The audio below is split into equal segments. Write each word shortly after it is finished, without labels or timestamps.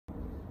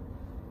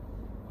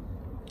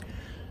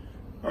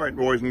All right,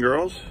 boys and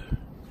girls,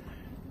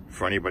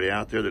 for anybody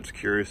out there that's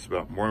curious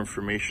about more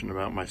information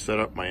about my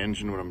setup, my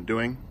engine, what I'm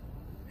doing,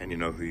 and you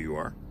know who you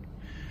are,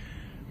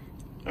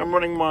 I'm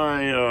running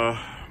my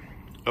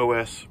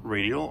OS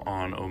Radial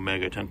on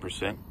Omega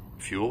 10%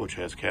 fuel, which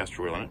has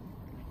castor oil in it.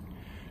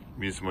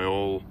 I'm using my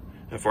old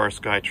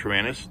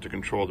FR5-300 to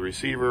control the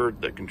receiver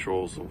that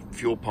controls the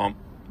fuel pump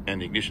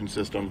and the ignition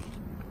system.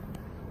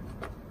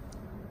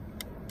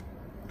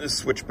 This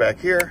switch back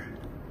here,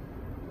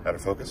 out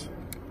of focus,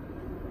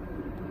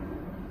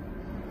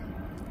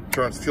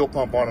 turns fuel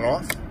pump on and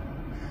off.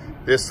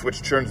 This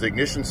switch turns the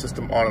ignition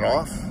system on and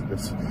off.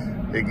 It's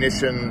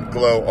ignition,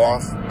 glow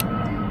off,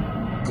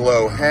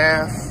 glow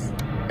half,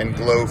 and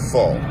glow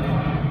full.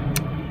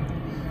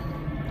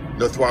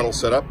 No throttle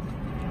set up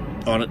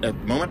on it at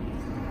the moment.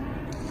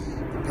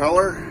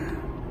 Propeller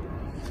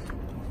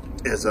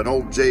is an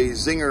old J.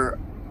 Zinger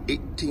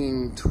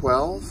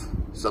 1812.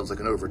 Sounds like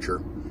an overture.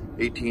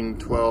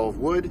 1812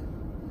 wood,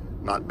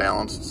 not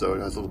balanced, so it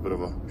has a little bit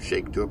of a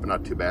shake to it, but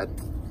not too bad.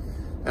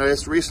 And I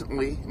just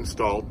recently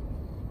installed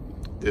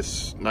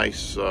this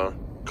nice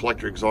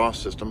collector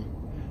exhaust system.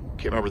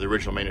 Can't remember the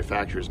original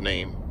manufacturer's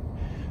name,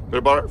 but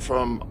I bought it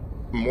from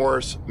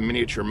Morris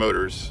Miniature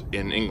Motors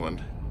in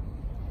England,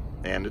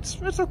 and it's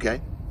okay.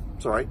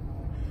 It's all right.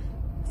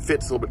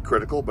 Fit's a little bit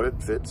critical, but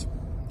it fits.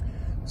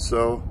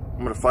 So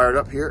I'm going to fire it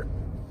up here,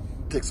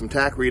 take some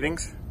tack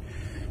readings.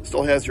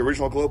 Still has the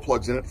original glow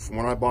plugs in it from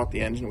when I bought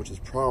the engine, which is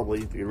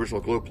probably the original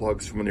glow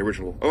plugs from when the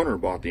original owner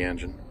bought the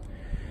engine.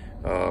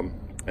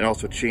 And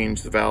also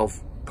changed the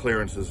valve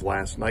clearances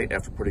last night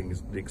after putting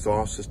the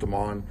exhaust system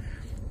on,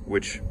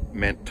 which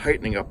meant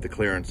tightening up the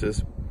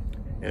clearances,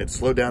 and it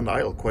slowed down the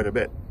idle quite a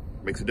bit.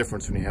 Makes a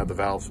difference when you have the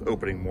valves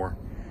opening more.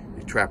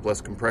 You trap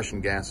less compression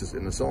gases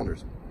in the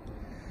cylinders.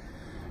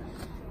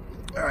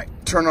 All right,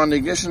 turn on the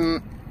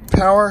ignition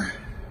power.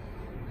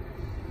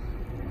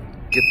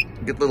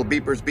 Get little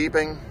beepers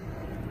beeping.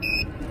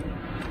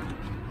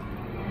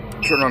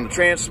 Turn on the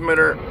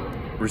transmitter.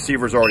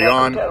 Receiver's already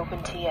on. To open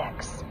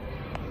TX.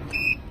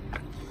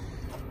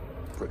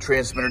 Put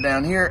transmitter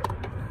down here.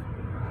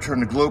 Turn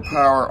the glow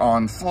power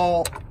on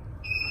full.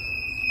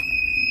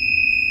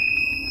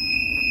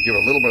 Give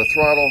it a little bit of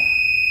throttle.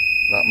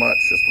 Not much,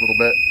 just a little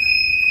bit.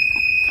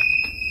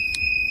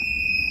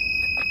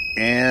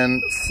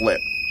 And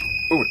flip.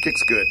 Oh, it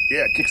kicks good.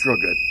 Yeah, it kicks real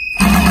good.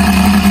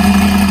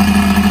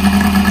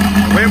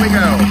 Away we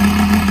go.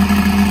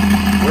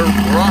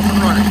 We're off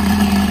and running.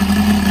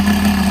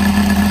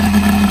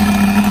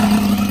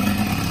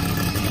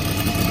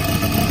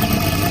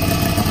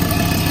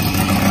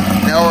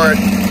 Now we're at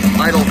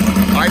idle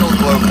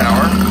glow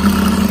power.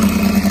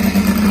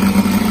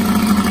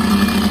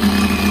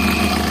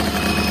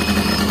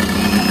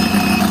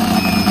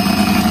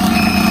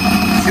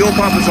 Fuel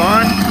pump is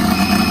on.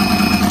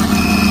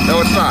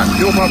 No, it's not.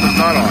 Fuel pump is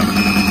not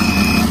on.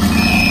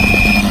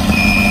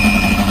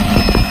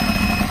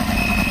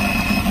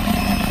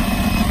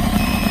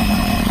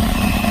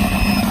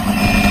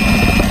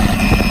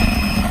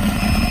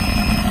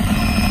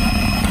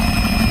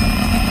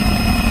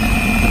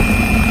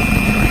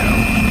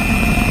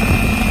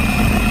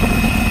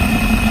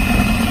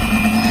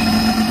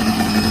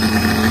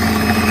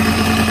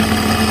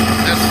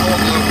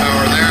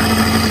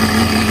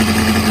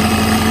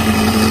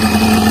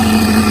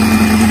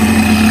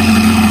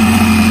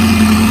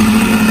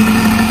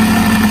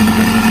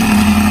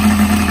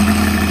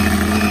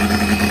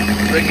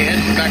 Bring the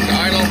engine back to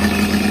idle.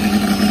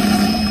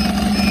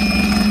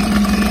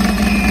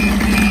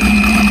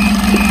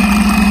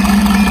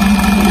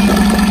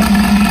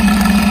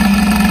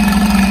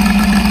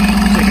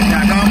 Take a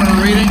tachometer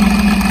reading.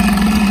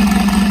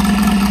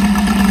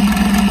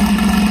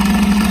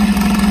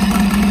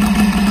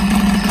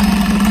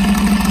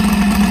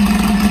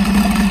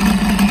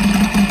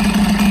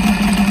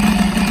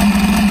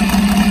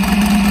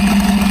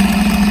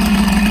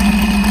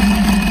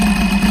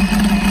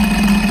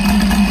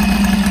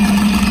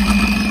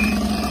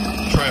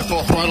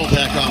 Full throttle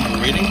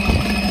tachometer reading.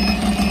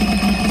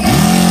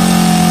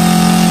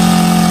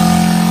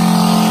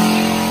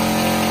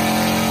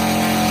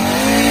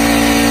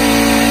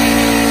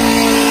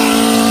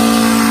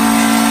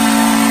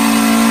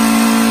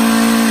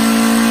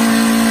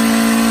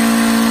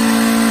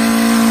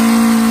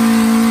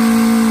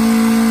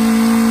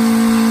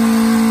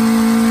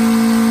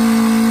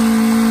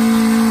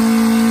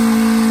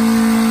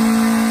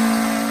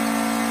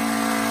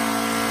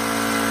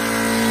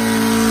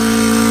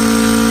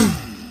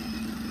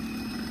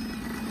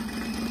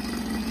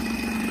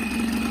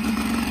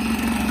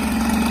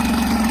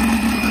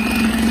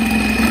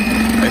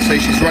 Say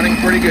she's running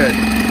pretty good.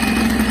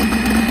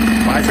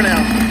 Bye for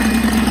now.